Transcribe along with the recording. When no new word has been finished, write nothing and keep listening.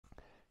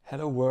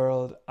Hello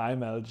world,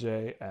 I'm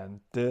LJ and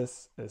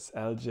this is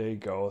LJ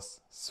Goes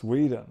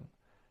Sweden.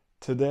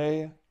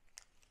 Today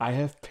I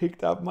have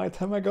picked up my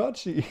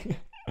Tamagotchi.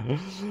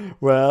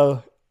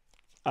 Well,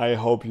 I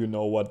hope you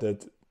know what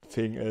that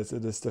thing is.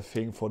 It is the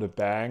thing for the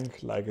bank,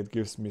 like it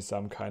gives me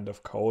some kind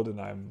of code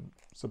and I'm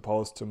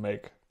supposed to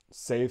make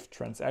safe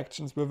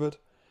transactions with it.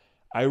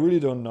 I really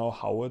don't know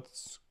how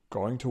it's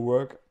going to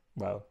work.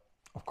 Well,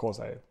 of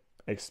course I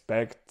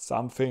expect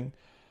something,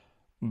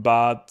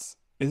 but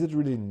is it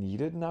really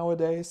needed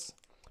nowadays?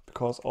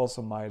 Because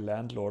also my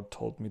landlord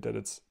told me that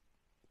it's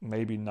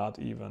maybe not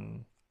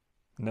even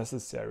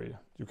necessary.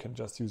 You can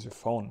just use your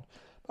phone.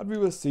 But we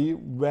will see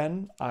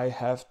when I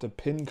have the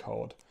PIN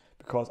code,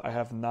 because I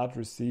have not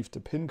received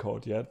the PIN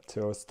code yet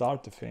to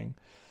start the thing.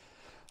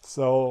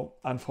 So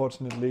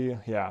unfortunately,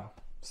 yeah,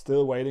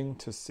 still waiting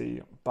to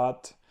see.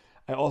 But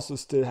I also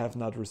still have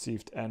not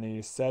received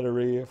any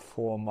salary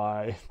for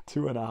my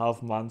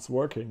 2.5 months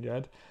working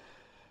yet.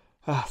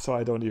 So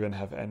I don't even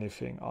have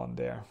anything on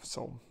there.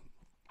 So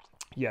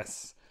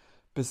yes.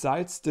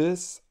 Besides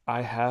this,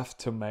 I have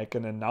to make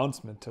an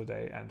announcement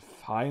today, and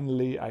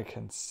finally I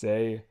can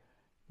say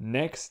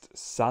next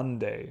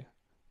Sunday,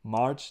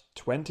 March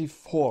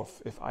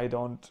 24th, if I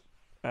don't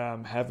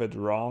have it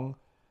wrong,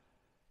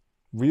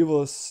 we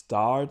will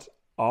start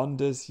on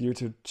this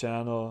YouTube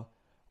channel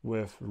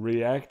with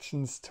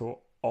reactions to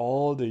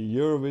all the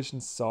Eurovision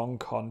Song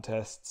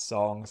Contest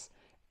songs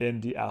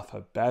in the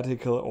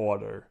alphabetical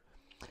order.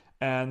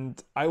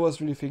 And I was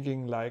really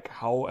thinking, like,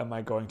 how am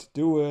I going to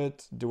do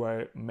it? Do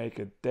I make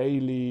it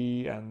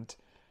daily? And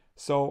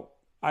so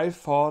I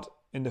thought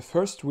in the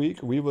first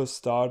week we will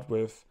start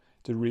with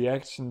the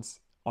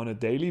reactions on a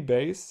daily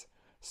base.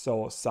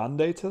 So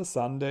Sunday till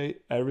Sunday,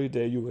 every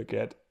day you will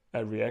get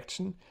a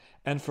reaction.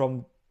 And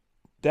from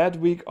that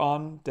week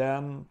on,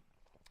 then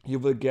you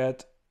will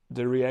get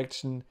the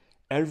reaction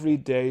every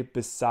day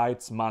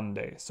besides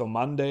Monday. So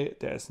Monday,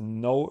 there is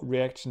no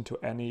reaction to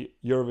any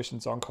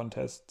Eurovision Song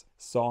Contest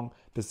song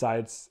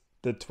besides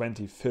the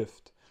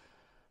 25th.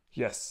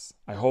 Yes,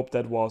 I hope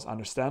that was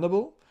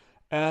understandable.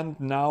 And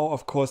now,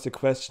 of course, the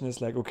question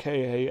is like,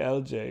 okay, hey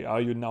LJ,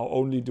 are you now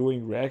only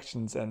doing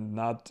reactions and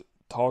not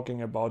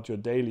talking about your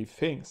daily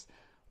things?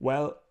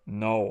 Well,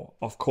 no.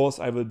 Of course,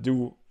 I will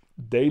do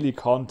daily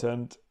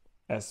content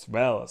as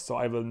well. So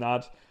I will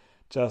not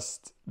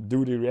just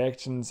do the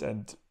reactions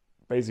and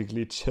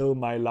basically chill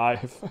my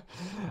life.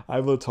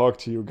 I will talk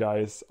to you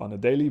guys on a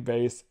daily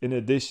basis. In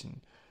addition,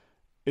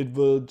 it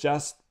will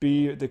just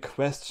be the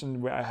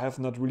question where I have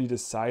not really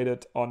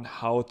decided on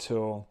how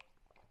to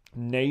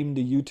name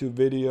the YouTube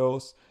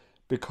videos,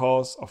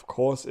 because of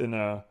course in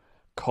a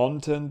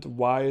content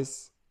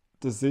wise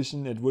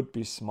decision it would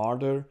be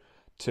smarter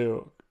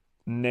to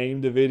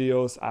name the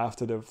videos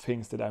after the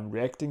things that I'm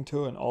reacting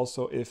to, and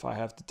also, if I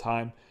have the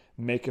time,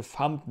 make a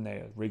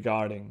thumbnail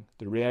regarding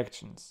the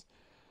reactions.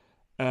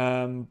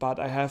 But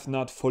I have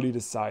not fully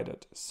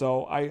decided.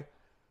 So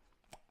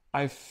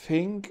I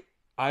think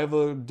I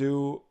will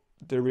do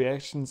the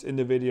reactions in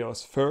the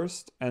videos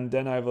first, and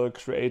then I will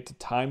create the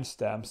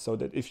timestamps so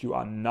that if you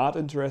are not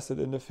interested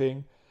in the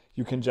thing,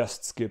 you can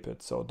just skip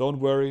it. So don't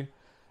worry,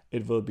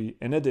 it will be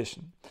in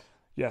addition.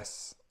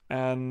 Yes,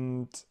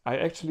 and I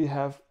actually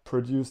have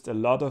produced a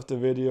lot of the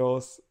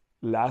videos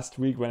last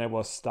week when I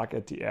was stuck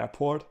at the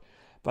airport,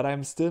 but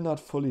I'm still not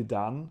fully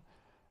done.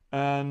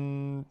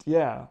 And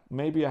yeah,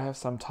 maybe I have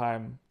some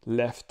time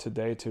left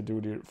today to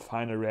do the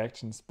final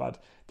reactions,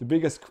 but the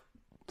biggest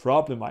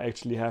problem I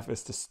actually have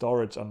is the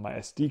storage on my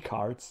SD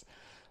cards.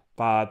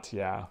 But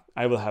yeah,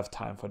 I will have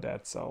time for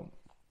that. So,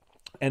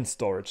 and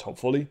storage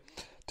hopefully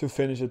to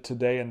finish it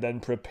today and then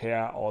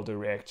prepare all the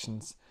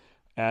reactions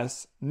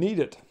as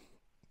needed.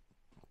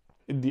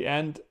 In the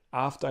end,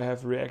 after I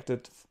have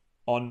reacted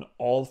on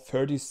all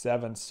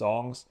 37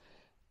 songs,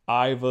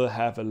 I will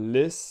have a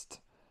list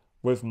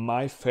with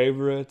my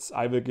favorites.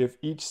 I will give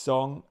each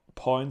song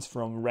points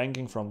from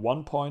ranking from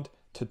 1 point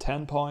to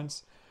 10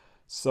 points.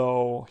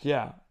 So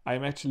yeah,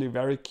 I'm actually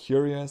very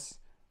curious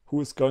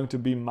who is going to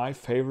be my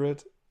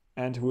favorite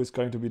and who is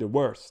going to be the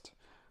worst.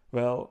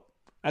 Well,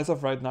 as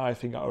of right now, I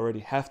think I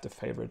already have the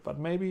favorite, but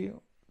maybe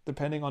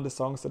depending on the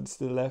songs that are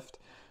still left,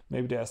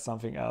 maybe there's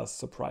something else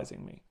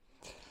surprising me.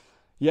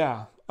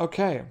 Yeah,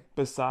 okay.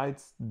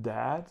 Besides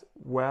that,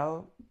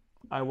 well,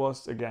 I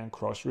was again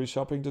grocery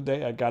shopping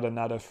today. I got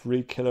another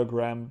 3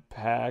 kilogram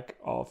pack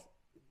of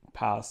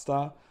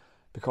pasta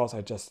because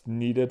I just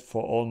need it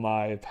for all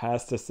my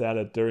pasta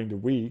salad during the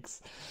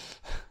weeks.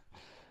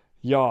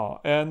 Yeah,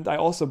 and I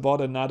also bought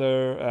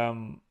another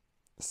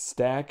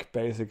stack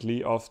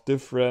basically of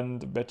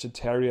different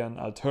vegetarian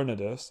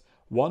alternatives.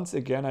 Once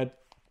again, I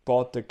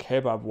bought the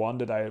kebab one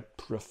that I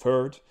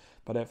preferred,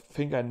 but I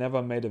think I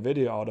never made a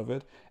video out of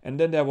it. And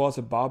then there was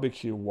a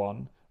barbecue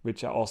one,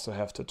 which I also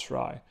have to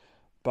try.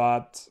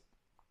 But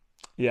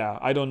yeah,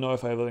 I don't know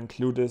if I will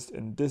include this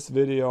in this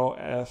video,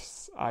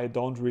 as I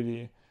don't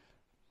really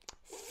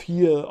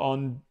feel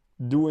on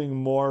doing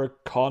more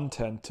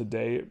content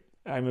today.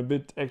 I'm a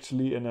bit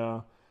actually in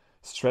a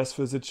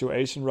stressful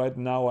situation right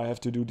now. I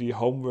have to do the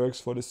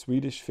homeworks for the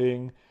Swedish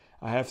thing.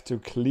 I have to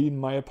clean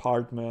my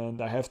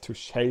apartment, I have to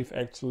shave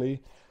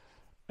actually,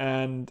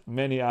 and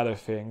many other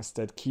things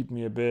that keep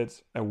me a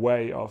bit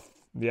away of,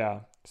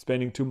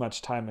 spending too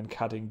much time in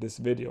cutting this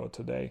video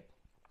today.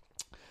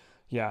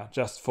 Yeah,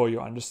 just for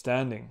your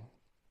understanding.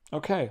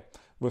 Okay,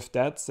 with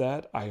that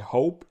said, I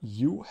hope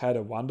you had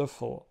a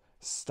wonderful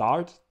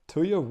start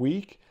to your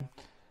week.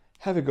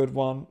 Have a good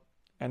one,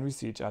 and we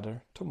see each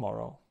other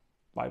tomorrow.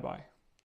 Bye bye.